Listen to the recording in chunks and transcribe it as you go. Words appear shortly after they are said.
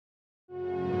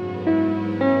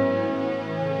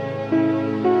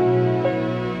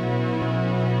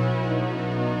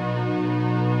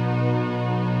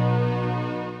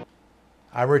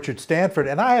I'm Richard Stanford,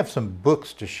 and I have some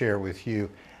books to share with you.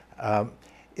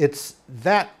 It's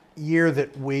that year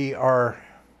that we are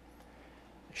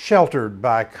sheltered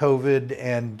by COVID,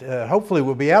 and hopefully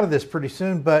we'll be out of this pretty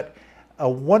soon, but a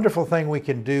wonderful thing we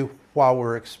can do while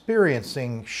we're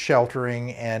experiencing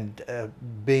sheltering and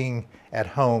being at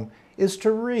home is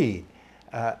to read.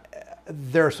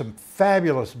 There are some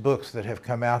fabulous books that have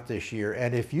come out this year,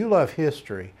 and if you love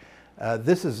history,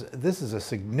 this is a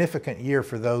significant year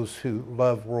for those who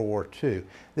love World War II.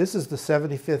 This is the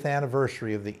 75th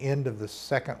anniversary of the end of the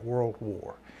Second World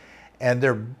War, and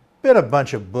there have been a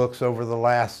bunch of books over the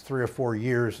last 3 or 4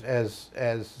 years as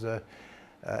the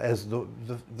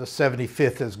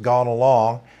 75th has gone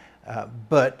along,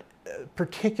 but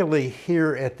particularly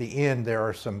here at the end, there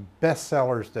are some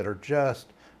bestsellers that are just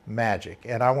magic,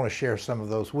 and I want to share some of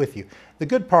those with you. The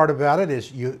good part about it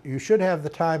is you should have the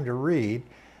time to read,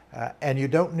 and you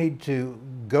don't need to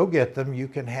go get them. You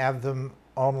can have them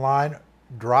online,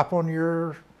 drop on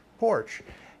your porch.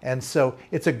 And so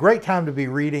it's a great time to be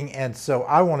reading, and so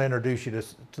I want to introduce you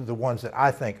to the ones that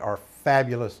I think are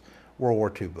fabulous World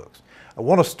War II books. I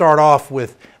want to start off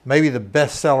with maybe the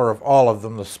bestseller of all of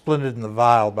them, The Splendid and the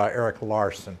Vile by Eric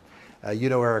Larson. You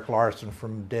know Eric Larson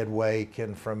from Dead Wake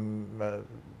and from The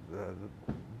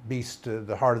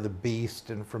Heart of the Beast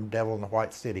and from Devil in the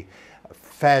White City. A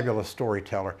fabulous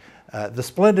storyteller. The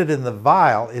Splendid and the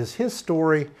Vile is his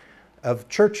story of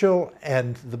Churchill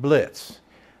and the Blitz.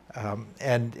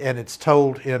 And it's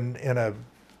told in a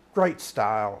great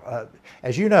style.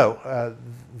 As you know,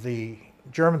 the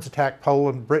Germans attacked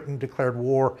Poland, Britain declared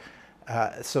war,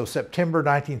 so September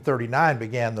 1939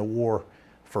 began the war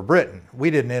for Britain. We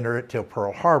didn't enter it till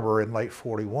Pearl Harbor in late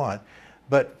 41,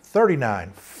 but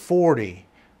 39, 40,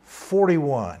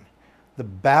 41, the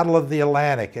Battle of the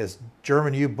Atlantic as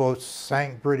German U-boats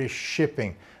sank British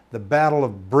shipping, the Battle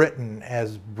of Britain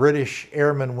as British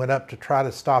airmen went up to try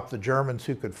to stop the Germans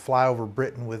who could fly over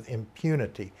Britain with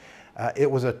impunity. It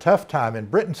was a tough time, and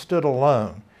Britain stood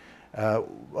alone.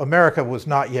 America was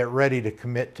not yet ready to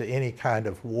commit to any kind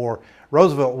of war.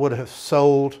 Roosevelt would have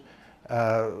sold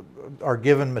or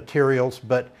given materials,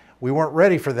 but we weren't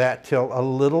ready for that till a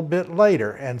little bit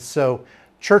later. And so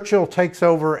Churchill takes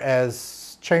over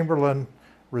as Chamberlain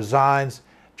resigns.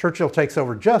 Churchill takes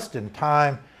over just in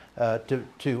time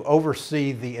to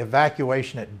oversee the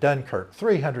evacuation at Dunkirk.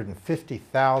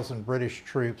 350,000 British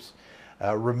troops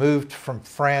removed from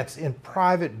France in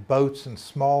private boats and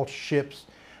small ships,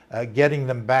 getting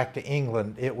them back to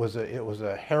England. It was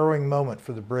a harrowing moment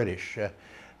for the British.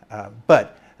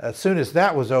 But as soon as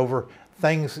that was over,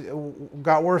 things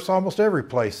got worse almost every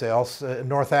place else.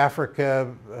 North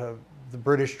Africa, the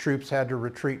British troops had to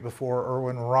retreat before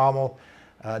Erwin Rommel.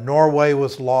 Norway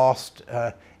was lost.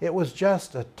 It was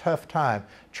just a tough time.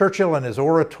 Churchill and his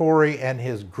oratory and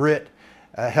his grit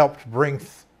helped bring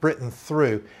Britain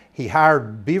through. He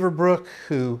hired Beaverbrook,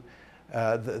 who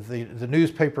the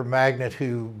newspaper magnate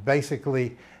who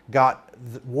basically got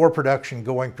the war production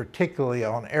going, particularly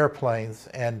on airplanes.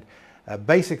 And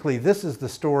basically this is the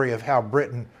story of how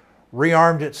Britain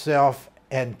rearmed itself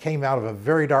and came out of a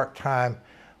very dark time,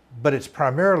 but it's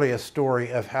primarily a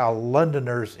story of how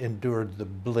Londoners endured the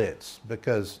Blitz,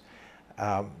 because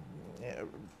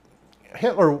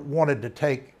Hitler wanted to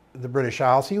take the British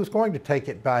Isles. He was going to take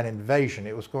it by an invasion.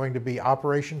 It was going to be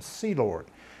Operation Sea Lord.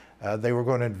 They were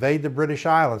going to invade the British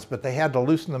Islands, but they had to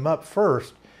loosen them up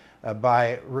first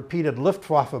by repeated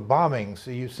Luftwaffe bombings.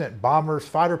 So you sent bombers,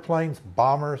 fighter planes,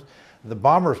 bombers. The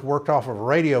bombers worked off of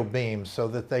radio beams so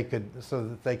that they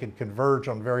could converge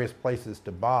on various places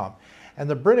to bomb. And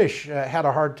the British had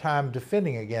a hard time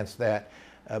defending against that,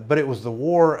 but it was the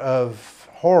war of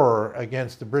horror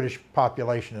against the British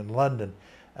population in London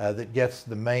that gets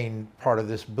the main part of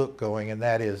this book going, and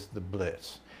that is the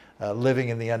Blitz. Living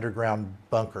in the underground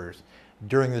bunkers.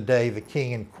 During the day, the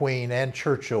King and Queen and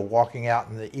Churchill walking out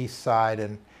in the East Side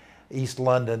and East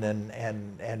London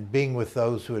and being with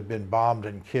those who had been bombed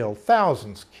and killed.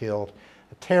 Thousands killed,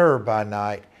 terror by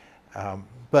night.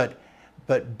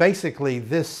 But basically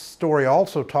this story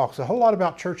also talks a whole lot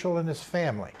about Churchill and his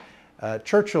family.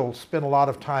 Churchill spent a lot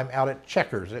of time out at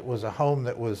Chequers. It was a home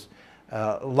that was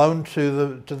loaned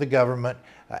to the government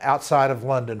outside of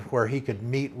London, where he could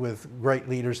meet with great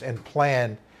leaders and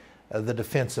plan the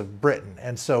defense of Britain.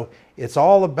 And so it's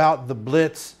all about the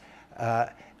Blitz.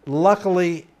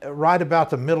 Luckily, right about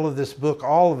the middle of this book,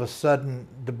 all of a sudden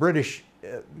the British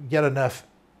get enough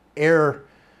air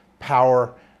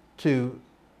power to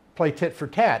play tit for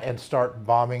tat and start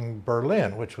bombing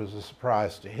Berlin, which was a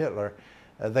surprise to Hitler.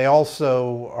 They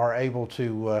also are able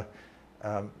to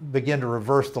begin to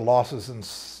reverse the losses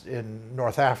in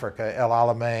North Africa. El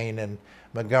Alamein and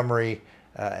Montgomery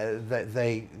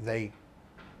They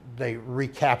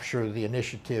recapture the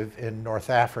initiative in North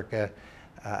Africa,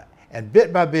 and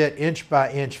bit by bit, inch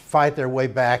by inch, fight their way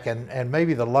back. And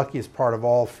maybe the luckiest part of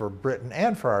all for Britain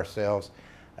and for ourselves,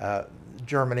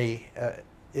 Germany,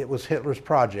 it was Hitler's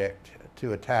project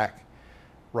to attack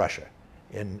Russia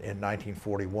in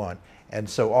 1941. And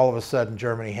so all of a sudden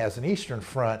Germany has an Eastern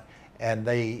Front, and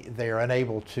they are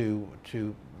unable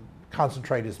to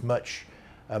concentrate as much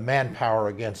manpower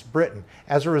against Britain.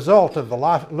 As a result of the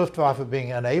Luftwaffe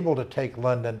being unable to take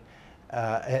London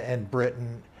and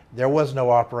Britain, there was no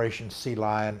Operation Sea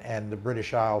Lion, and the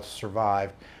British Isles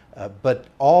survived. But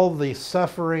all the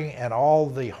suffering and all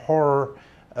the horror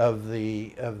of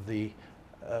the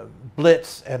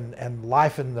Blitz and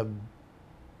life in the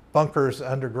bunkers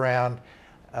underground,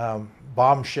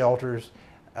 bomb shelters,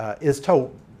 is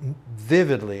told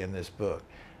vividly in this book.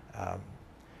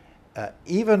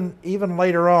 Even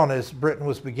later on, as Britain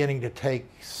was beginning to take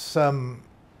some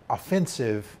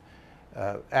offensive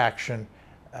action,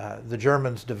 the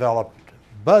Germans developed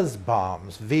buzz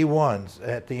bombs, V1s,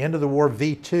 at the end of the war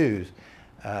V2s,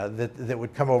 that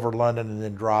would come over London and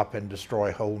then drop and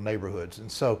destroy whole neighborhoods.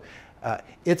 And so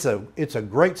it's a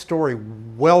great story,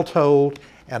 well told,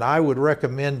 and I would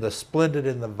recommend The Splendid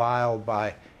and the Vile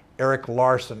by Eric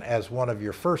Larson as one of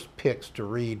your first picks to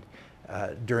read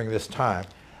during this time.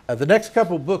 The next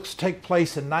couple books take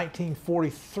place in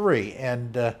 1943,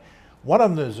 and one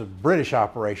of them is a British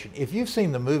operation. If you've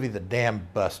seen the movie The Dam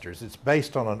Busters, it's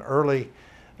based on an early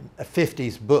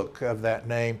 50s book of that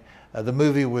name. The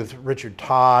movie with Richard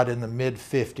Todd in the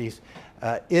mid-50s.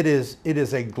 It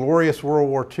is a glorious World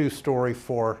War II story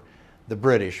for the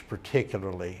British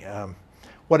particularly.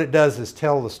 What it does is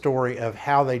tell the story of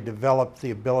how they developed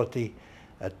the ability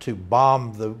to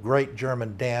bomb the great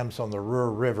German dams on the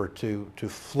Ruhr River to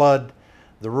flood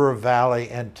the Ruhr Valley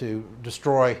and to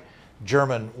destroy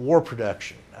German war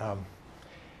production.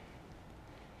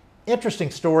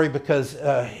 Interesting story because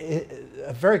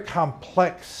a very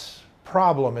complex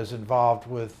problem is involved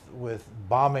with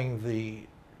bombing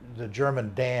the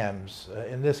German dams.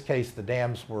 In this case, the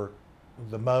dams were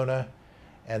the Mona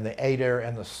and the Eder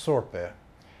and the Sorpe.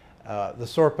 The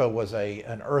Sorpe was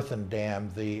an earthen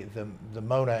dam. The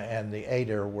Mona and the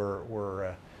Eder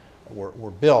were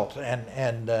built,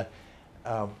 and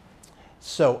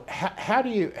so how do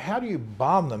you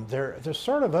bomb them? They're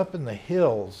sort of up in the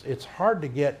hills. It's hard to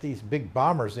get these big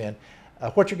bombers in.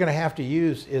 What you're going to have to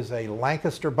use is a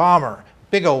Lancaster bomber,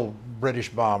 big old British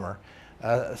bomber,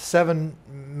 a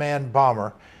 7-man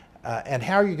bomber. And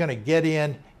how are you going to get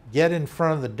in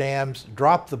front of the dams,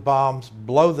 drop the bombs,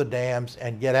 blow the dams,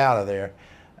 and get out of there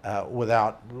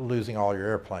without losing all your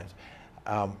airplanes?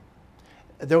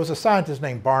 There was a scientist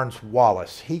named Barnes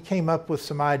Wallace. He came up with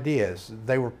some ideas.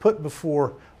 They were put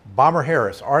before Bomber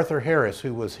Harris, Arthur Harris,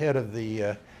 who was head of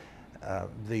the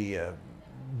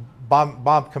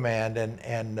bomb command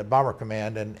and bomber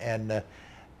command, and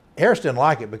Harris didn't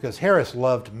like it because Harris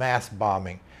loved mass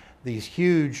bombing. These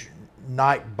huge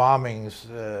night bombings,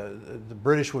 the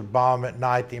British would bomb at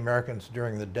night, the Americans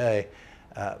during the day,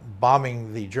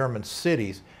 bombing the German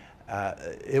cities.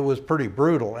 It was pretty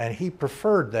brutal, and he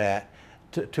preferred that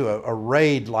to a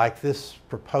raid like this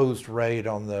proposed raid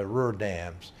on the Ruhr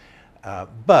dams.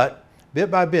 But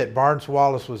bit by bit, Barnes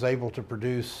Wallace was able to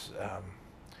produce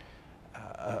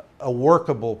a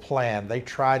workable plan. They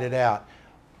tried it out.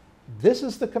 This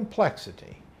is the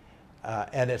complexity,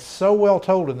 and it's so well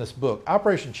told in this book.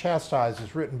 Operation Chastise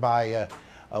is written by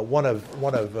one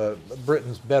of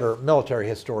Britain's better military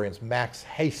historians, Max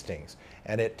Hastings,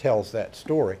 and it tells that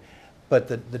story. But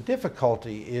the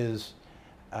difficulty is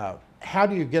how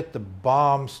do you get the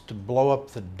bombs to blow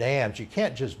up the dams? You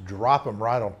can't just drop them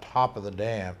right on top of the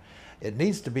dam. It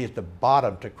needs to be at the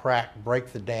bottom to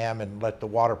break the dam and let the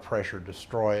water pressure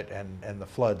destroy it and the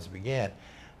floods begin.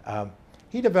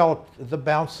 He developed the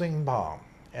bouncing bomb,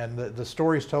 and the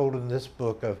story is told in this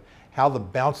book of how the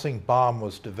bouncing bomb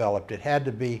was developed. It had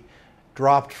to be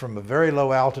dropped from a very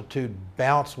low altitude,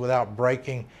 bounce without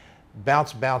breaking,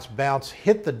 bounce, bounce, bounce,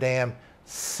 hit the dam,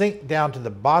 sink down to the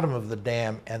bottom of the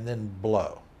dam, and then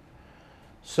blow.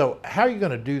 So how are you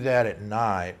going to do that at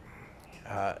night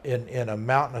in a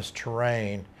mountainous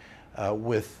terrain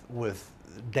with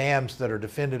dams that are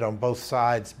defended on both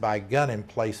sides by gun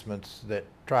emplacements that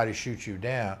try to shoot you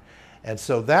down? And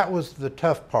so that was the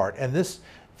tough part. And this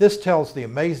tells the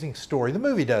amazing story. The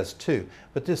movie does too,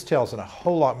 but this tells in a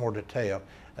whole lot more detail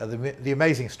the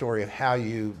amazing story of how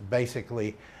you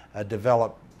basically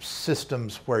develop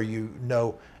systems where you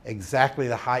know exactly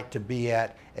the height to be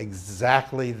at,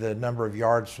 exactly the number of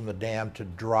yards from the dam to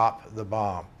drop the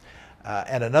bomb.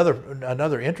 And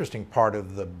another interesting part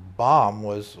of the bomb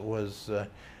was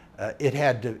it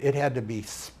had to be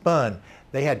spun.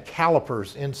 They had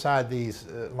calipers inside these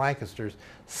Lancasters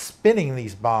spinning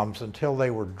these bombs until they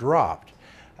were dropped.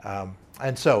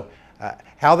 And so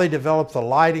how they developed the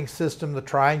lighting system, the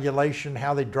triangulation,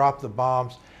 how they dropped the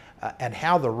bombs, and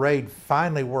how the raid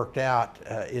finally worked out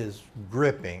is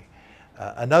gripping.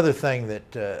 Another thing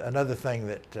that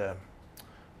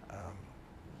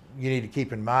you need to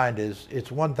keep in mind is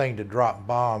it's one thing to drop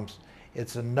bombs,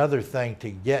 it's another thing to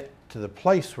get to the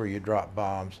place where you drop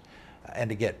bombs and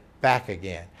to get back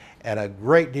again. And a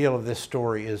great deal of this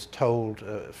story is told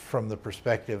from the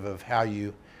perspective of how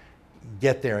you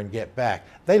get there and get back.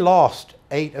 They lost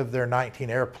 8 of their 19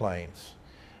 airplanes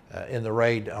in the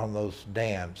raid on those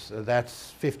dams.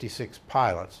 That's 56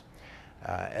 pilots.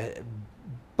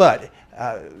 But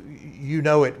you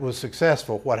know it was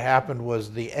successful. What happened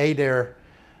was the Adair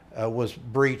was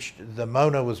breached, the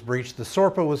Mona was breached, the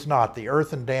Sorpa was not. The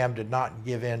earthen dam did not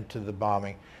give in to the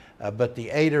bombing, but the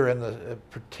Adair and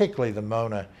particularly the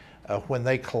Mona, when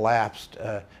they collapsed,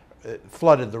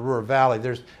 flooded the Ruhr Valley.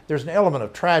 There's an element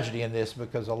of tragedy in this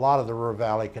because a lot of the Ruhr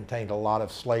Valley contained a lot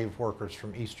of slave workers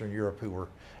from Eastern Europe who were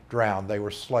drowned. They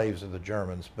were slaves of the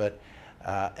Germans. But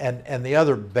and the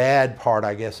other bad part,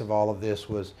 I guess, of all of this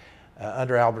was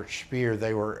under Albert Speer,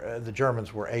 the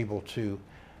Germans were able to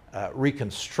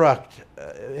reconstruct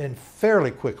in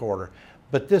fairly quick order.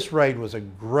 But this raid was a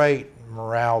great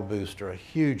morale booster, a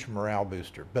huge morale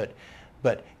booster. But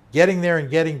getting there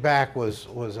and getting back was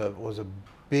a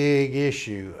big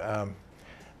issue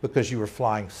because you were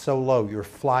flying so low. You were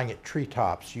flying at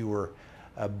treetops. You were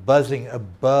buzzing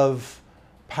above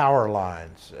power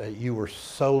lines. You were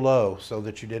so low so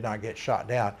that you did not get shot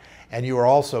down. And you were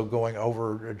also going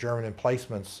over German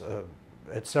emplacements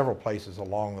at several places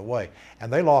along the way.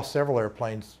 And they lost several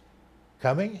airplanes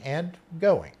coming and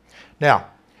going. Now,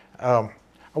 I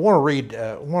want to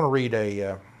read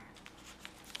a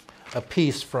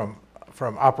piece from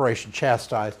Operation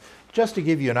Chastise, just to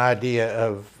give you an idea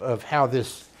of how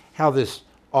this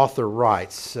author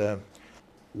writes.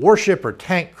 Warship or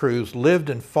tank crews lived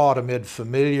and fought amid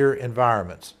familiar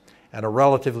environments and a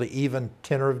relatively even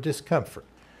tenor of discomfort.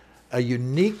 A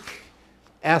unique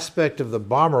aspect of the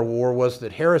bomber war was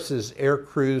that Harris's air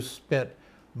crews spent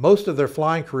most of their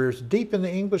flying careers deep in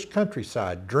the English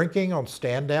countryside, drinking on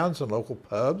stand-downs in local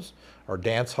pubs or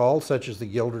dance halls such as the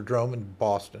Gilderdrome in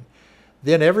Boston.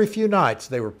 Then every few nights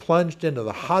they were plunged into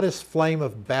the hottest flame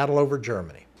of battle over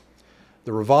Germany.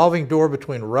 The revolving door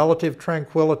between relative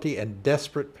tranquility and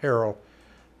desperate peril,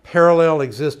 parallel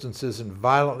existences in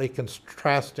violently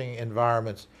contrasting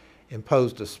environments,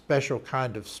 imposed a special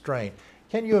kind of strain.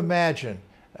 Can you imagine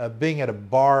being at a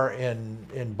bar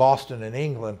in Boston in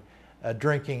England,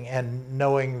 drinking and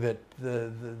knowing that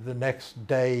the next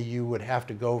day you would have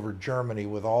to go over Germany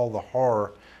with all the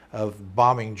horror of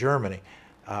bombing Germany?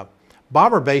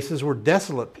 Bomber bases were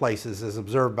desolate places, as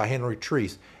observed by Henry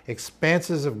Treese,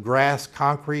 expanses of grass,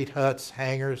 concrete huts,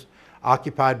 hangars,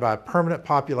 occupied by a permanent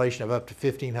population of up to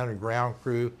 1,500 ground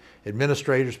crew,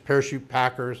 administrators, parachute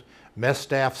packers, mess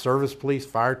staff, service police,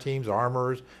 fire teams,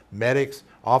 armorers, medics,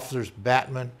 officers,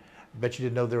 batmen. I bet you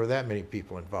didn't know there were that many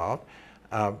people involved,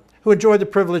 who enjoyed the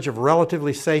privilege of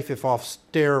relatively safe, if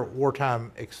austere,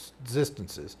 wartime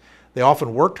existences. They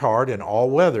often worked hard in all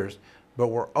weathers, but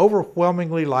were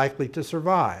overwhelmingly likely to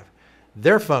survive.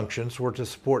 Their functions were to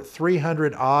support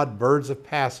 300-odd birds of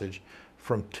passage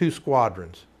from 2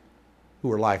 squadrons who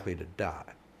were likely to die.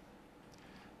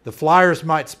 The flyers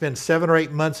might spend 7 or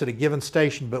 8 months at a given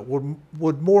station, but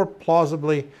would more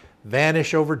plausibly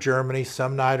vanish over Germany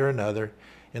some night or another.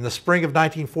 In the spring of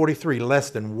 1943, less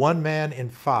than 1 man in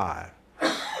 5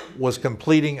 was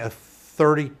completing a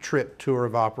 30-trip tour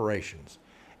of operations,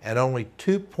 and only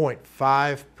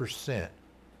 2.5%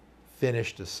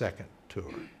 finished a second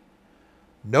tour.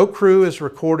 No crew is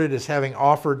recorded as having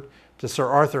offered to Sir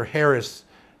Arthur Harris,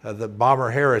 the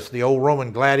bomber Harris, the old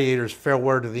Roman gladiator's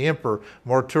farewell to the emperor,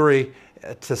 Morturi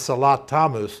te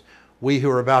salutamus, we who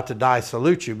are about to die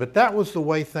salute you, but that was the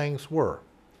way things were.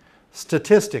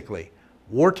 Statistically,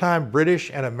 wartime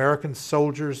British and American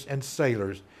soldiers and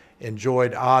sailors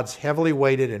enjoyed odds heavily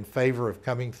weighted in favor of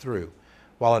coming through,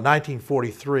 while in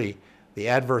 1943, the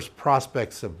adverse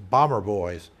prospects of bomber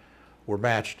boys were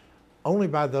matched only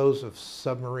by those of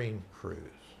submarine crews.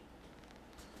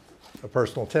 A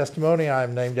personal testimony: I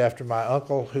am named after my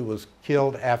uncle, who was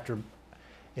killed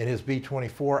in his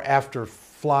B-24 after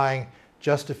flying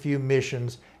just a few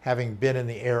missions, having been in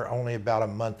the air only about a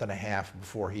month and a half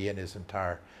before he and his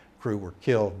entire crew were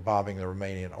killed bombing the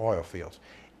Romanian oil fields.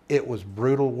 It was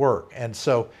brutal work. And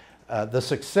so The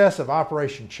success of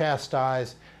Operation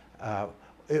Chastise,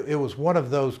 it was one of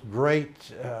those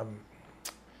great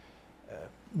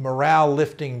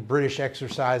morale-lifting British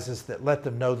exercises that let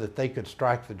them know that they could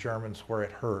strike the Germans where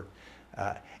it hurt.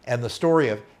 And the story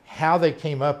of how they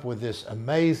came up with this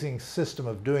amazing system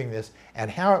of doing this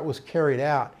and how it was carried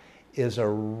out is a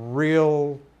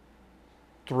real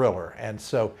thriller. And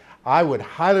so I would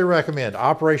highly recommend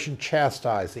Operation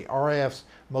Chastise, the RAF's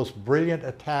most brilliant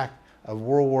attack of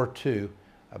World War II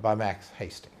by Max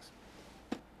Hastings.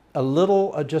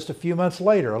 Just a few months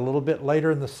later, a little bit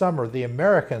later in the summer, the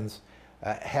Americans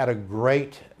had a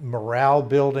great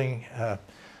morale-building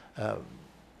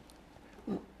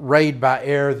raid by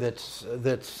air that's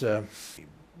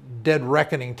Dead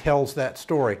Reckoning tells that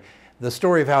story. The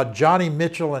story of how Johnny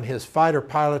Mitchell and his fighter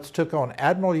pilots took on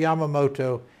Admiral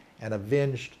Yamimoto and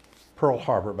avenged Pearl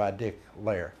Harbor by Dick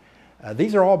Lehr.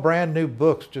 These are all brand new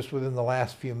books just within the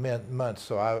last few months,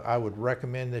 so I would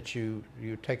recommend that you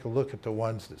take a look at the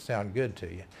ones that sound good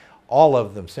to you. All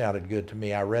of them sounded good to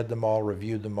me. I read them all,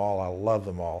 reviewed them all, I love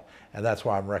them all, and that's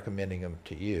why I'm recommending them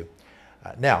to you.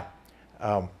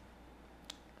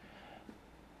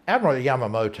 Admiral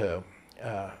Yamimoto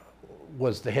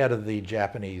was the head of the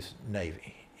Japanese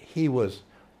Navy. He was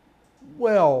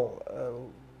well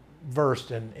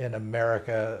versed in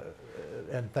America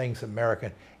and things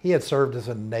American. He had served as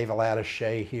a naval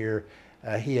attaché here.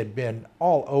 He had been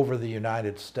all over the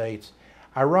United States.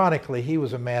 Ironically, he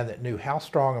was a man that knew how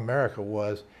strong America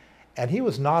was, and he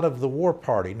was not of the war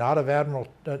party, not of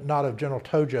General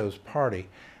Tojo's party.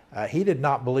 He did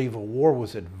not believe a war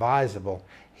was advisable.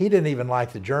 He didn't even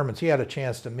like the Germans. He had a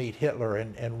chance to meet Hitler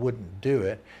and wouldn't do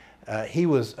it. He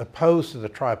was opposed to the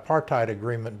tripartite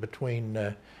agreement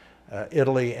between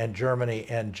Italy and Germany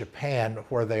and Japan,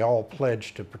 where they all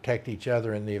pledged to protect each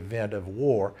other in the event of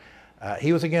war.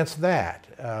 He was against that.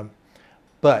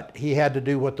 But he had to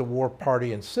do what the war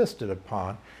party insisted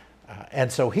upon.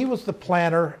 And so he was the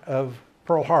planner of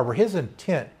Pearl Harbor. His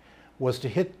intent was to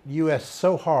hit the U.S.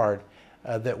 so hard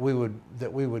that we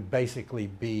would basically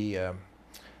be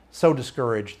so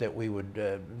discouraged that we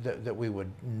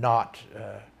would not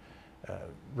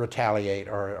retaliate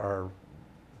or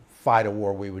fight a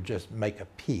war. We would just make a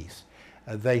peace.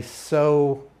 They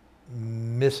so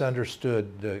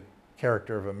misunderstood the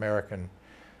character of American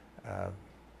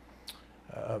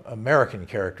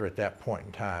character at that point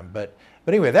in time. But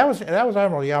anyway, that was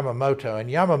Admiral Yamimoto, and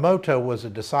Yamimoto was a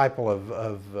disciple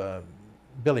of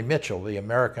Billy Mitchell, the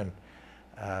American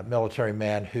military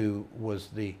man who was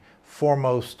the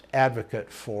foremost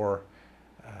advocate for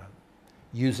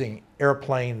using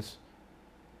airplanes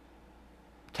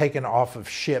taken off of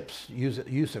ships,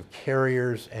 use of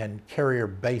carriers and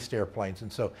carrier-based airplanes.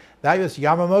 And so that was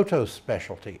Yamimoto's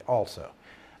specialty also.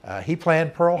 He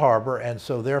planned Pearl Harbor, and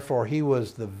so therefore he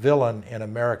was the villain in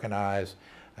American eyes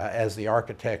as the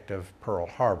architect of Pearl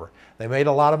Harbor. They made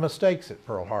a lot of mistakes at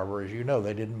Pearl Harbor, as you know.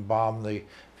 They didn't bomb the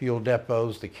fuel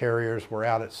depots. The carriers were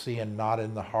out at sea and not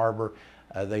in the harbor.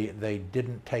 They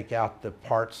didn't take out the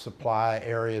parts supply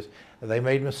areas. They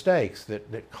made mistakes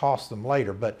that cost them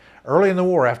later. But early in the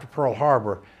war, after Pearl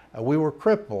Harbor, we were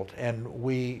crippled and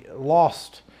we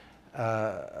lost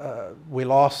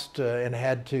and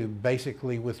had to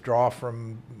basically withdraw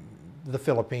from the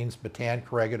Philippines, Bataan,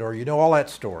 Corregidor. You know all that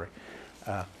story.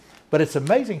 But it's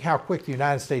amazing how quick the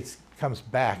United States comes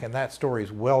back, and that story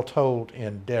is well told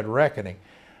in Dead Reckoning.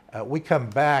 We come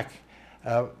back.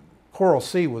 Coral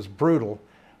Sea was brutal,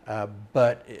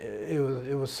 but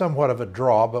it was somewhat of a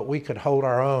draw, but we could hold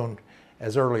our own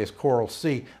as early as Coral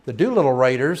Sea. The Doolittle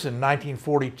Raiders in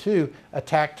 1942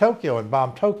 attacked Tokyo and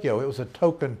bombed Tokyo. It was a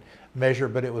token measure,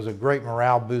 but it was a great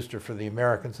morale booster for the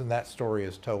Americans, and that story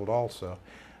is told also.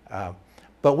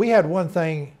 But we had one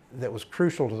thing that was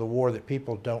crucial to the war that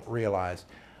people don't realize.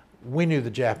 We knew the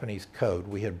Japanese code.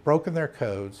 We had broken their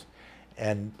codes,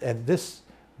 and this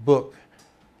book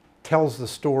tells the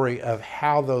story of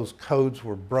how those codes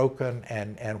were broken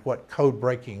and what code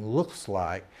breaking looks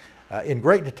like in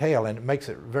great detail, and it makes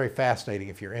it very fascinating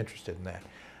if you're interested in that.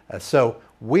 So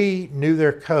we knew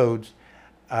their codes,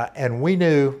 and we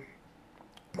knew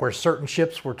where certain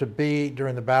ships were to be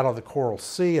during the Battle of the Coral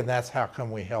Sea, and that's how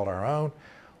come we held our own.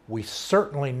 We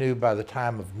certainly knew by the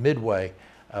time of Midway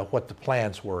what the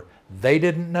plans were. They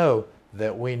didn't know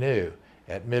that we knew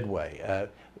at Midway.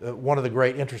 One of the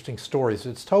great interesting stories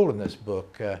that's told in this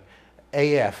book,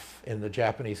 AF in the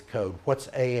Japanese code. What's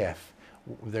AF?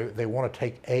 They want to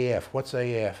take AF. What's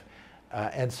AF?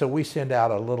 And so we send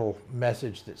out a little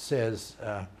message that says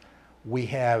we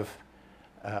have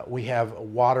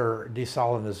water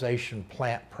desalinization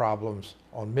plant problems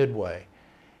on Midway.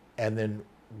 And then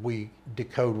we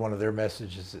decode one of their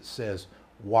messages that says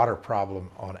water problem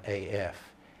on AF,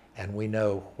 and we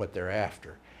know what they're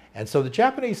after. And so the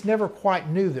Japanese never quite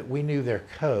knew that we knew their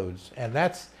codes, and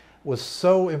that was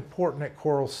so important at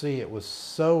Coral Sea. It was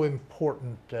so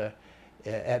important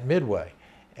at Midway.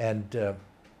 And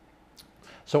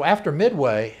so after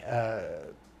Midway,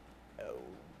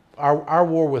 our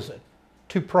war was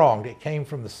two-pronged. It came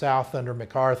from the south under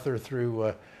MacArthur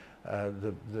through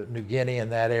the New Guinea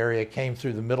and that area, came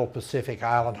through the Middle Pacific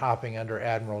island hopping under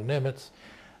Admiral Nimitz,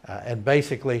 and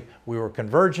basically we were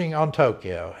converging on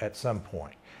Tokyo at some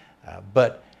point.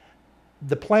 But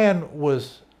the plan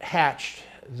was hatched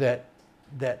that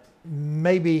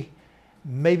maybe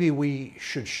we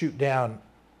should shoot down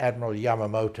Admiral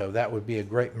Yamimoto. That would be a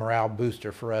great morale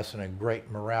booster for us and a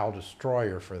great morale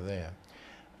destroyer for them.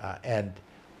 And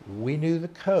we knew the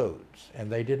codes,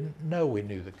 and they didn't know we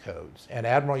knew the codes. And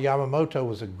Admiral Yamimoto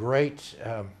was a great,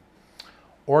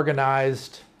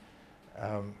 organized,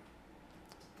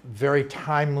 very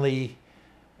timely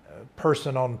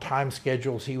person on time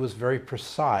schedules. He was very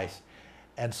precise.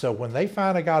 And so when they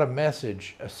finally got a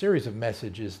message, a series of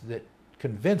messages that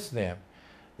convinced them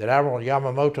that Admiral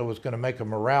Yamimoto was going to make a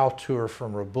morale tour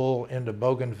from Rabaul into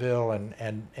Bougainville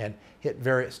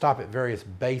and stop at various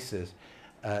bases,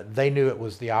 they knew it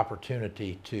was the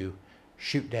opportunity to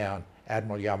shoot down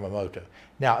Admiral Yamimoto.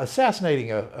 Now,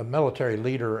 assassinating a military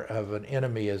leader of an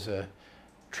enemy is a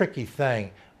tricky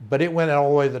thing, but it went all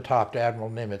the way to the top to Admiral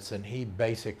Nimitz, and he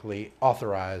basically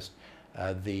authorized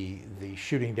the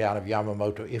shooting down of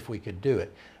Yamamoto if we could do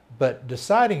it. But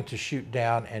deciding to shoot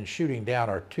down and shooting down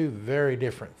are two very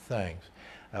different things.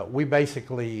 We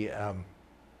basically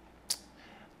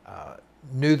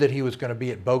knew that he was going to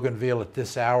be at Bougainville at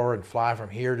this hour and fly from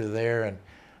here to there, and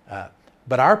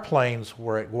but our planes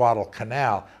were at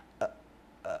Guadalcanal.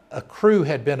 A crew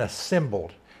had been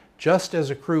assembled, just as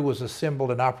a crew was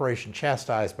assembled in Operation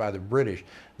Chastise by the British.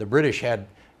 The British had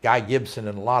Guy Gibson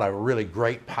and a lot of really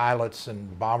great pilots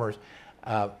and bombers.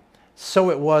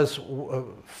 So it was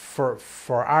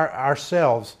for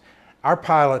ourselves. Our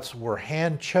pilots were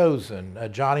hand-chosen,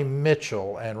 Johnny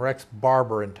Mitchell and Rex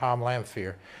Barber and Tom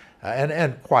Lamphere,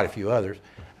 and quite a few others.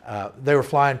 They were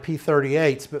flying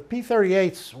P-38s, but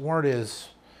P-38s weren't as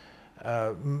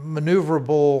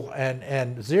maneuverable,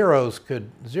 and Zeros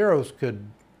could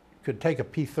take a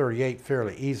P-38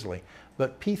 fairly easily.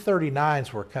 But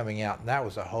P-39s were coming out, and that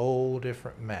was a whole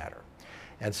different matter.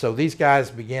 And so these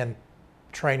guys began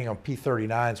training on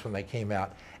P-39s when they came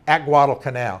out at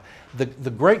Guadalcanal. The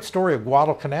great story of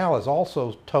Guadalcanal is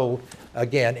also told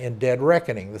again in Dead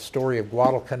Reckoning, the story of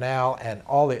Guadalcanal and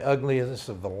all the ugliness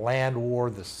of the land war,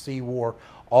 the sea war,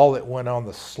 all that went on,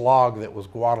 the slog that was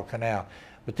Guadalcanal.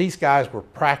 But these guys were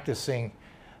practicing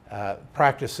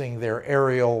their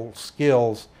aerial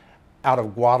skills out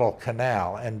of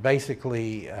Guadalcanal, and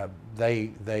basically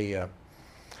they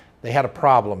had a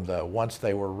problem though once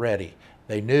they were ready.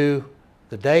 They knew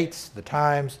the dates, the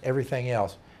times, everything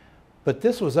else. But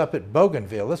this was up at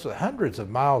Bougainville. This was hundreds of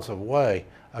miles away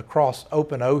across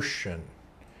open ocean.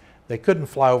 They couldn't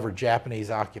fly over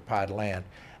Japanese occupied land.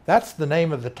 That's the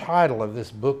name of the title of this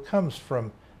book, comes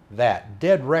from that,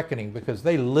 Dead Reckoning, because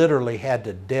they literally had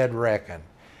to dead reckon.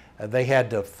 They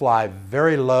had to fly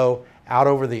very low out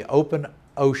over the open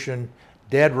ocean,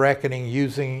 dead reckoning,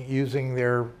 using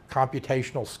their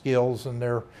computational skills and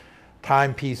their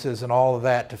timepieces and all of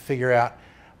that to figure out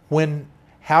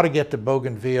how to get to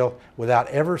Bougainville without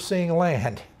ever seeing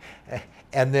land.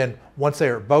 And then once they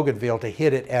were at Bougainville, to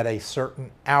hit it at a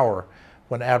certain hour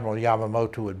when Admiral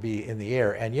Yamimoto would be in the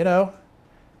air. And you know,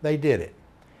 they did it.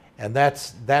 And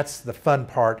that's the fun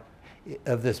part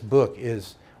of this book,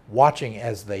 is watching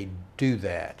as they do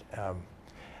that,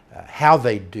 how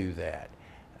they do that.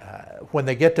 When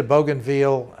they get to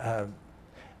Bougainville,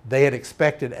 they had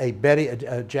expected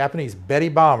a Japanese Betty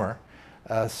bomber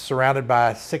surrounded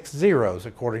by 6 Zeros,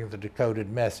 according to the decoded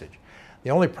message. The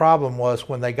only problem was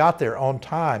when they got there on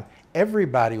time,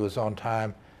 everybody was on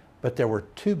time, but there were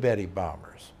 2 Betty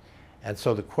bombers. And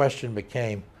so the question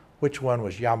became, which one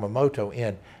was Yamamoto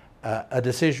in? A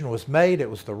decision was made. It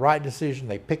was the right decision.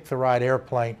 They picked the right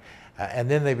airplane, and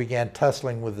then they began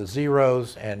tussling with the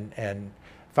Zeros and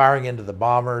firing into the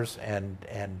bombers.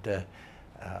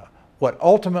 What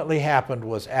ultimately happened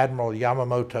was Admiral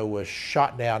Yamimoto was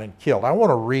shot down and killed. I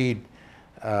want to read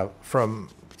from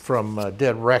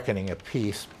Dead Reckoning a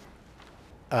piece.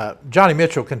 Johnny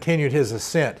Mitchell continued his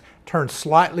ascent, turned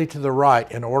slightly to the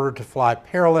right in order to fly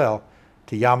parallel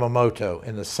to Yamamoto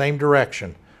in the same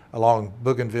direction along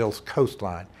Bougainville's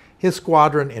coastline. His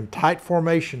squadron, in tight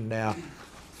formation now,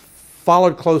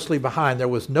 followed closely behind. There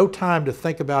was no time to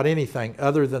think about anything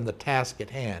other than the task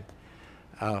at hand.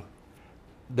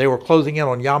 They were closing in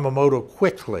on Yamimoto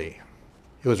quickly.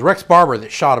 It was Rex Barber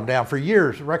that shot him down. For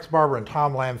years, Rex Barber and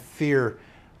Tom Lamphere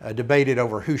debated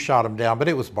over who shot him down, but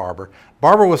it was Barber.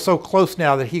 Barber was so close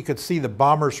now that he could see the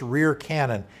bomber's rear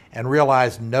cannon and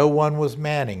realized no one was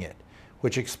manning it,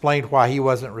 which explained why he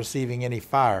wasn't receiving any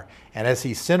fire. And as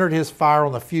he centered his fire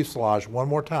on the fuselage one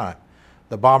more time,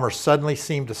 the bomber suddenly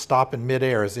seemed to stop in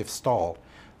midair as if stalled.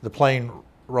 The plane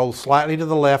rolled slightly to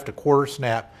the left, a quarter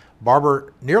snap.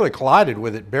 Barber nearly collided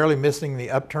with it, barely missing the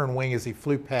upturned wing as he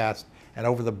flew past and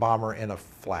over the bomber in a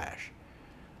flash.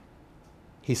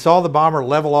 He saw the bomber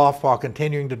level off while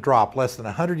continuing to drop, less than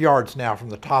 100 yards now from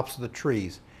the tops of the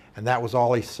trees, and that was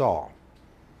all he saw.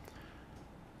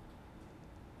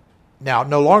 Now,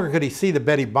 no longer could he see the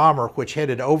Betty bomber, which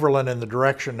headed overland in the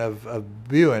direction of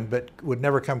Buin, but would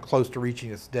never come close to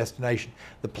reaching its destination.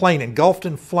 The plane, engulfed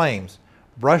in flames,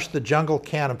 brushed the jungle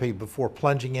canopy before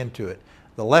plunging into it.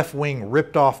 The left wing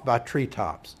ripped off by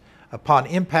treetops. Upon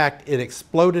impact, it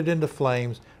exploded into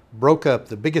flames, broke up,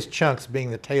 the biggest chunks being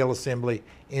the tail assembly,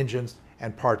 engines,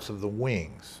 and parts of the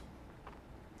wings.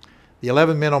 The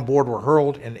 11 men on board were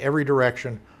hurled in every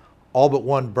direction, all but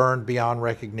one burned beyond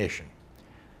recognition.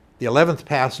 The 11th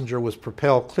passenger was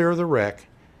propelled clear of the wreck,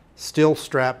 still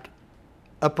strapped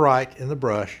upright in the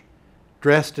brush,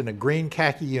 dressed in a green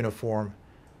khaki uniform,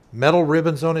 metal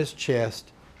ribbons on his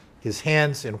chest, his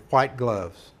hands in white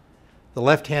gloves. The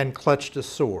left hand clutched a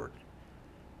sword.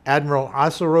 Admiral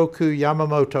Isoroku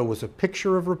Yamimoto was a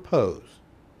picture of repose,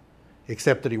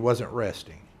 except that he wasn't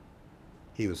resting.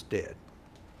 He was dead.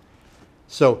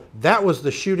 So that was the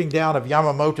shooting down of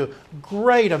Yamimoto.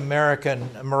 Great American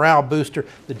morale booster.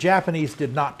 The Japanese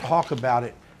did not talk about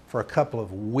it for a couple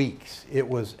of weeks. It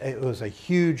was a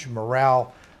huge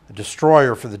morale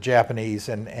destroyer for the Japanese,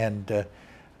 and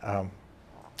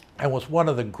was one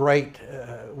of the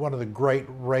great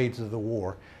raids of the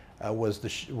war. Was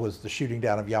the shooting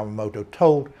down of Yamimoto,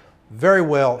 told very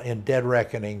well in Dead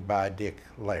Reckoning by Dick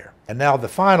Lehr. And now the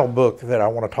final book that I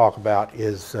want to talk about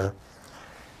is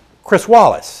Chris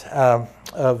Wallace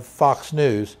of Fox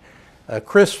News.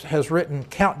 Chris has written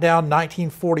Countdown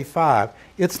 1945.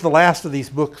 It's the last of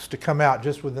these books to come out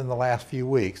just within the last few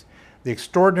weeks. The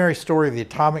extraordinary story of the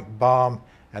atomic bomb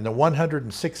and the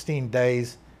 116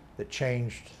 days that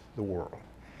changed the world.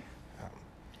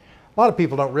 A lot of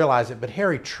people don't realize it, but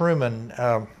Harry Truman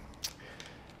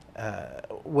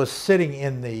was sitting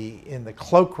in the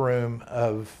cloakroom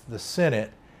of the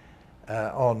Senate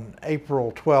on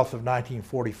April 12th of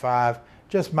 1945,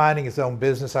 just minding his own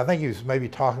business. I think he was maybe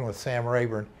talking with Sam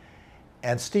Rayburn,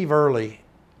 and Steve Early,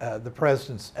 the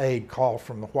president's aide, called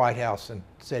from the White House and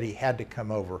said he had to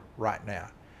come over right now.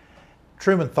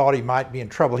 Truman thought he might be in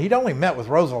trouble. He'd only met with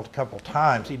Roosevelt a couple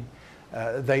times.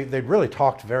 They'd really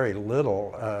talked very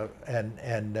little,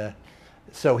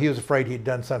 so he was afraid he'd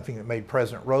done something that made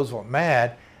President Roosevelt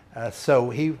mad. So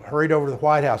he hurried over to the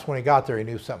White House. When he got there, he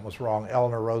knew something was wrong.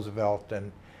 Eleanor Roosevelt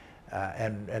and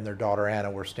their daughter Anna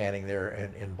were standing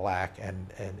there in black, and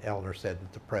Eleanor said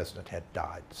that the president had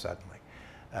died suddenly.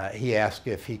 He asked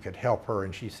if he could help her,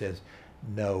 and she says,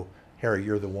 "No, Harry,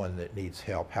 you're the one that needs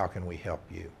help. How can we help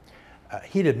you?"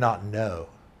 He did not know.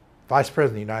 Vice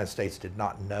President of the United States did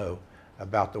not know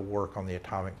about the work on the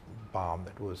atomic bomb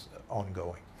that was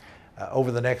ongoing. Over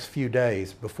the next few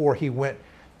days, before he went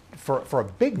for a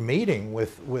big meeting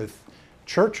with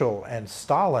Churchill and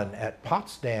Stalin at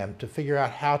Potsdam to figure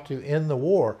out how to end the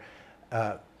war,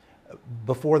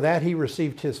 before that he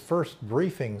received his first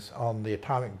briefings on the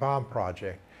atomic bomb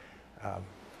project.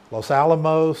 Los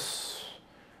Alamos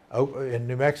in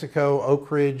New Mexico, Oak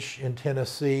Ridge in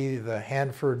Tennessee, the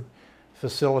Hanford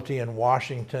facility in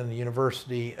Washington, the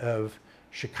University of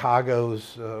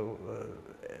Chicago's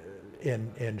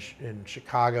in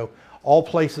Chicago, all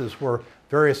places where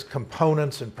various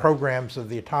components and programs of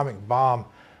the atomic bomb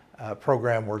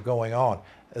program were going on.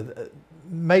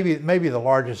 Maybe the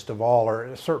largest of all,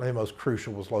 or certainly the most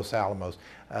crucial, was Los Alamos.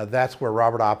 That's where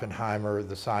Robert Oppenheimer,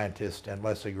 the scientist, and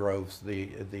Leslie Groves,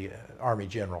 the Army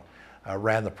general,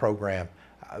 ran the program,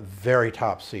 very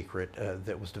top secret,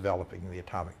 that was developing the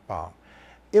atomic bomb.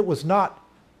 It was not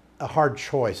a hard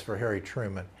choice for Harry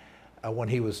Truman when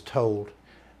he was told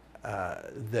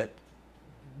that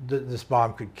this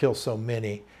bomb could kill so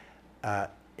many.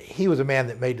 He was a man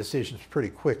that made decisions pretty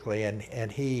quickly,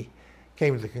 and he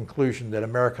came to the conclusion that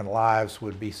American lives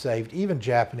would be saved, even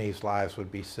Japanese lives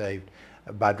would be saved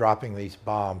by dropping these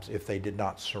bombs if they did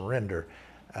not surrender.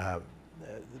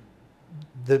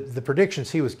 The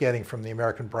predictions he was getting from the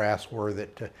American brass were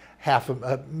that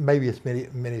maybe as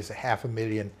many as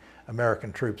 500,000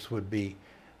 American troops would be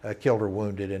killed or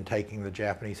wounded in taking the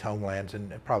Japanese homelands,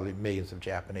 and probably millions of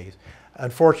Japanese.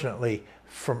 Unfortunately,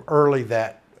 from early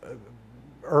that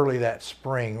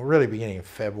spring, really beginning of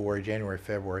February, January,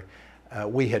 February,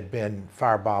 we had been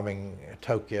firebombing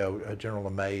Tokyo. General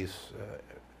LeMay's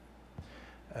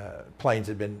planes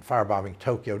had been firebombing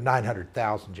Tokyo.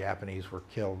 900,000 Japanese were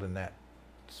killed in that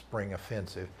spring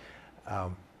offensive.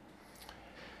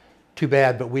 Too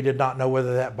bad, but we did not know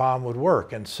whether that bomb would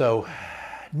work. And so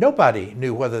nobody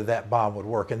knew whether that bomb would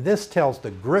work. And this tells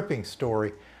the gripping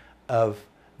story of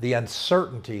the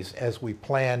uncertainties as we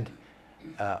planned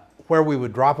where we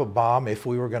would drop a bomb, if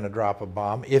we were going to drop a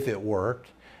bomb, if it worked,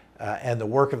 and the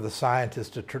work of the scientists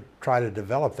to try to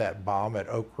develop that bomb at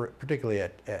particularly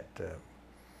at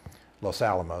Los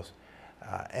Alamos.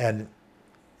 And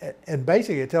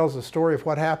basically it tells the story of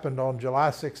what happened on July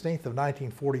 16th of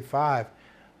 1945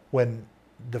 when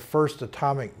the first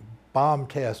atomic bomb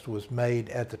test was made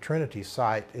at the Trinity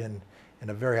site in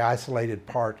a very isolated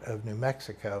part of New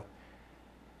Mexico.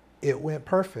 It went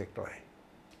perfectly.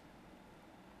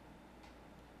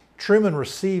 Truman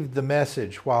received the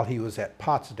message while he was at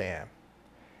Potsdam.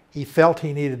 He felt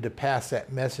he needed to pass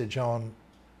that message on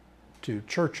to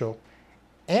Churchill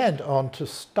and on to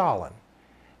Stalin.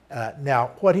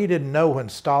 Now, what he didn't know when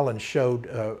Stalin showed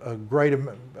a great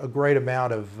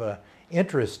amount of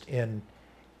interest in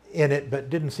it, but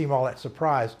didn't seem all that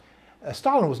surprised.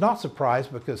 Stalin was not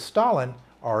surprised because Stalin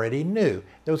already knew.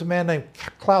 There was a man named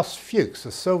Klaus Fuchs,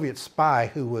 a Soviet spy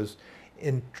who was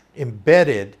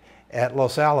embedded at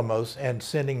Los Alamos and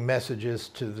sending messages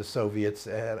to the Soviets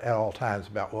at all times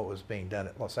about what was being done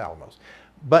at Los Alamos.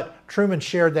 But Truman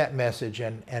shared that message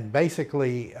and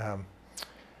basically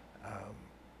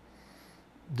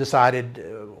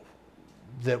decided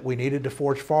that we needed to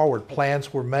forge forward.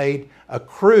 Plans were made. A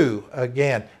crew,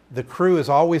 again, the crew is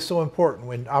always so important.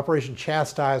 When Operation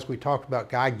Chastise, we talked about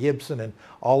Guy Gibson and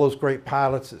all those great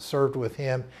pilots that served with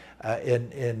him.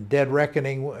 In Dead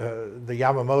Reckoning, the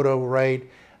Yamimoto raid,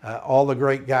 all the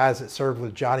great guys that served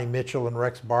with Johnny Mitchell and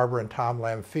Rex Barber and Tom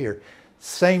Lamphere.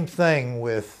 Same thing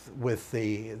with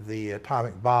the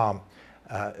atomic bomb.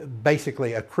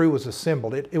 Basically, a crew was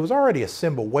assembled. It was already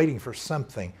assembled, waiting for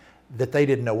something that they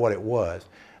didn't know what it was.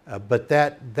 But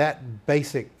that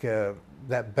basic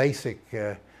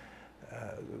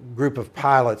group of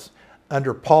pilots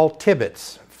under Paul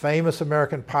Tibbets, famous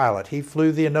American pilot, he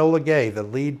flew the Enola Gay, the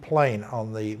lead plane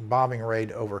on the bombing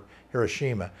raid over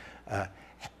Hiroshima.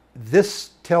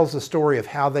 This tells the story of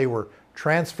how they were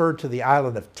transferred to the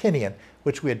island of Tinian,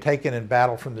 which we had taken in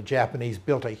battle from the Japanese,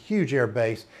 built a huge air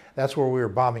base. That's where we were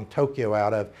bombing Tokyo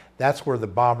out of. That's where the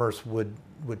bombers would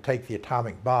take the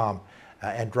atomic bomb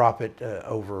and drop it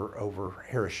over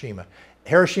Hiroshima.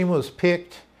 Hiroshima was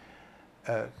picked.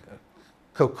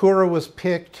 Kokura was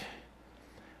picked.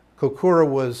 Kokura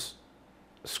was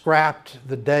scrapped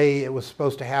the day it was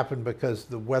supposed to happen because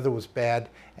the weather was bad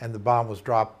and the bomb was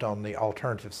dropped on the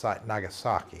alternative site,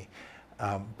 Nagasaki.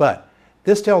 But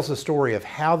this tells the story of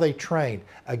how they trained.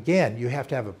 Again, you have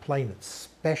to have a plane that's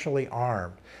specially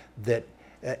armed, and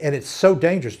it's so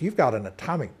dangerous. You've got an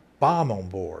atomic bomb on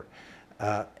board.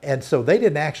 And so they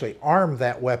didn't actually arm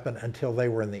that weapon until they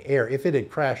were in the air. If it had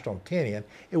crashed on Tinian,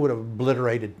 it would have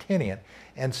obliterated Tinian.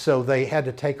 And so they had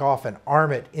to take off and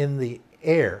arm it in the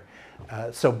air.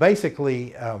 So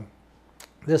basically,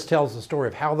 this tells the story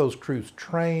of how those crews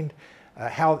trained,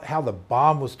 how the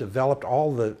bomb was developed,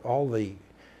 all the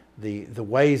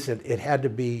ways that it had to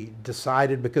be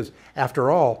decided, because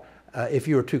after all, if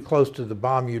you were too close to the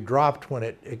bomb you dropped when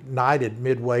it ignited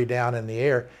midway down in the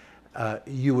air,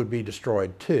 you would be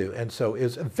destroyed too. And so it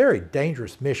was a very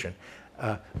dangerous mission.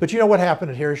 But you know what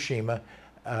happened at Hiroshima?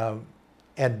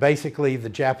 And basically the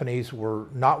Japanese were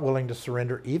not willing to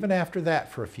surrender even after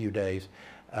that for a few days.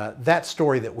 That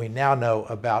story that we now know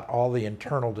about all the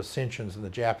internal dissensions in the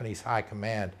Japanese high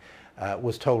command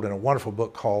was told in a wonderful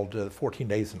book called 14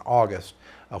 Days in August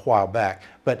a while back.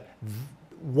 But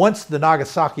once the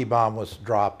Nagasaki bomb was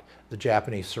dropped, the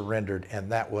Japanese surrendered,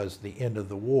 and that was the end of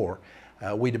the war.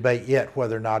 We debate yet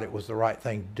whether or not it was the right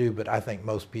thing to do, but I think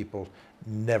most people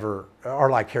never,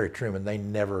 or like Harry Truman, they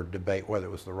never debate whether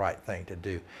it was the right thing to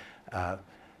do.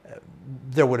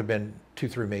 There would have been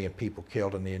 2-3 million people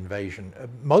killed in the invasion,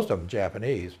 most of them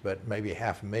Japanese, but maybe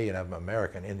 500,000 of them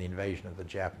American, in the invasion of the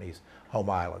Japanese home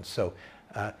islands. So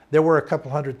there were a couple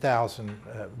 100,000,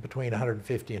 between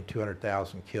 150 and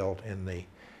 200,000 killed in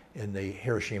the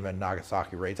Hiroshima and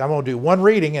Nagasaki raids. I'm going to do one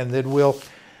reading, and then we'll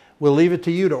leave it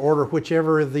to you to order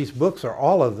whichever of these books, or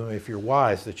all of them if you're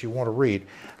wise, that you want to read.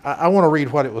 I want to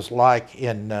read what it was like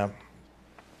in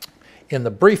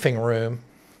the briefing room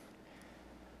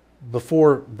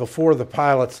before the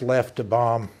pilots left to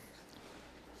bomb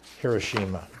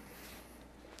Hiroshima.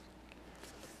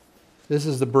 This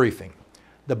is the briefing.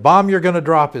 "The bomb you're going to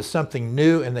drop is something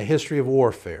new in the history of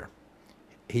warfare,"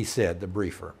 he said, the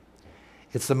briefer.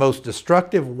 "It's the most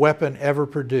destructive weapon ever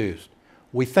produced.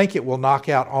 We think it will knock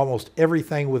out almost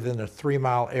everything within a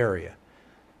 3-mile area."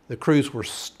 The crews were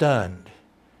stunned.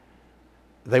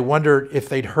 They wondered if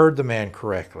they'd heard the man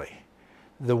correctly.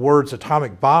 The words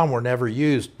atomic bomb were never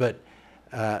used, but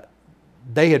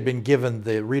they had been given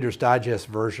the Reader's Digest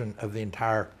version of the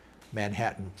entire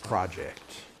Manhattan Project.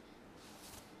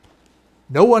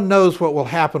 "No one knows what will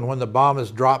happen when the bomb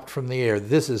is dropped from the air.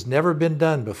 This has never been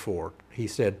done before," he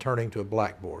said, turning to a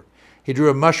blackboard. He drew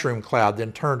a mushroom cloud,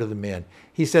 then turned to the men.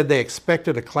 He said they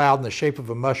expected a cloud in the shape of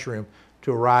a mushroom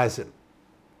to arise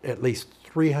at least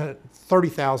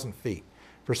 30,000 feet,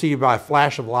 preceded by a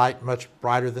flash of light much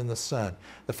brighter than the sun.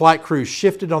 The flight crews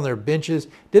shifted on their benches.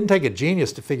 Didn't take a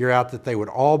genius to figure out that they would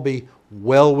all be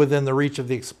well within the reach of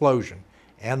the explosion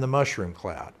and the mushroom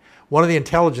cloud. One of the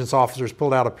intelligence officers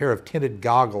pulled out a pair of tinted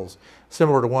goggles,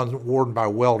 similar to ones worn by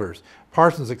welders.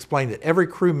 Parsons explained that every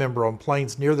crew member on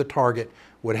planes near the target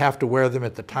would have to wear them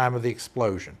at the time of the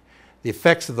explosion. The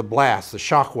effects of the blast, the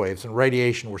shock waves, and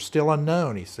radiation were still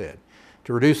unknown, he said.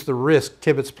 To reduce the risk,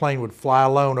 Tibbetts' plane would fly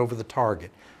alone over the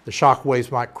target. The shock waves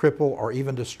might cripple or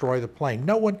even destroy the plane.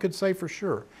 No one could say for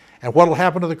sure. And what will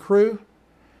happen to the crew?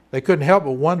 They couldn't help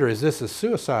but wonder, is this a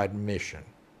suicide mission?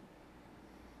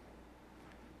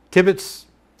 Tibbetts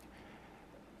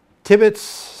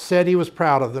said he was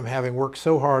proud of them, having worked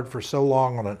so hard for so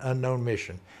long on an unknown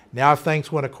mission. Now, if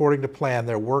things went according to plan,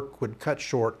 their work would cut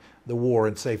short the war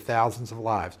and save thousands of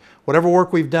lives. Whatever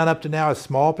work we've done up to now is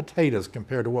small potatoes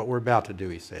compared to what we're about to do,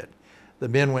 he said. The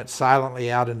men went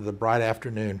silently out into the bright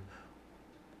afternoon,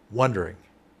 wondering,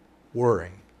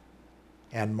 worrying,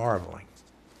 and marveling.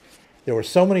 There were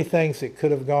so many things that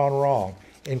could have gone wrong,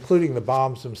 including the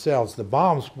bombs themselves. The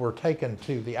bombs were taken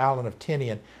to the island of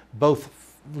Tinian, both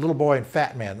Little Boy and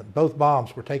Fat Man. Both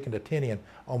bombs were taken to Tinian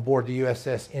on board the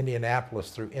USS Indianapolis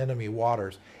through enemy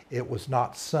waters. It was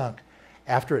not sunk.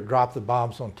 After it dropped the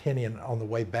bombs on Tinian on the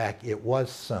way back, it was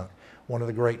sunk, one of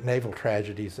the great naval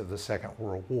tragedies of the Second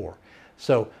World War.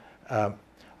 So a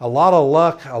lot of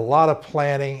luck, a lot of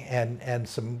planning, and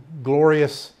some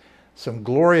glorious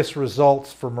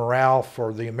results for morale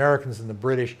for the Americans and the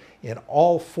British in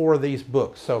all 4 of these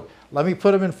books. So let me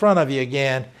put them in front of you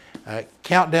again.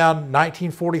 Countdown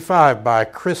 1945 by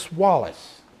Chris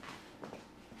Wallace.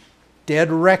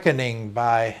 Dead Reckoning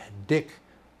by Dick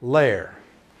Lehr.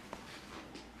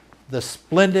 The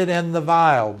Splendid and the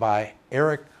Vile by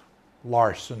Eric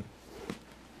Larson.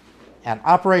 And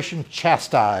Operation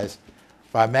Chastise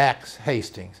by Max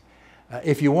Hastings.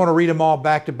 If you want to read them all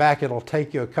back to back, it'll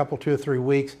take you a couple, 2 or 3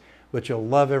 weeks, but you'll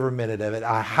love every minute of it.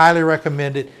 I highly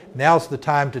recommend it. Now's the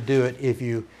time to do it if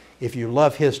you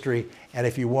love history and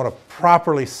if you want to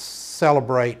properly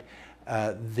celebrate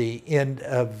the end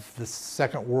of the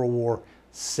Second World War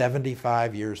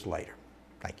 75 years later.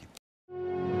 Thank you.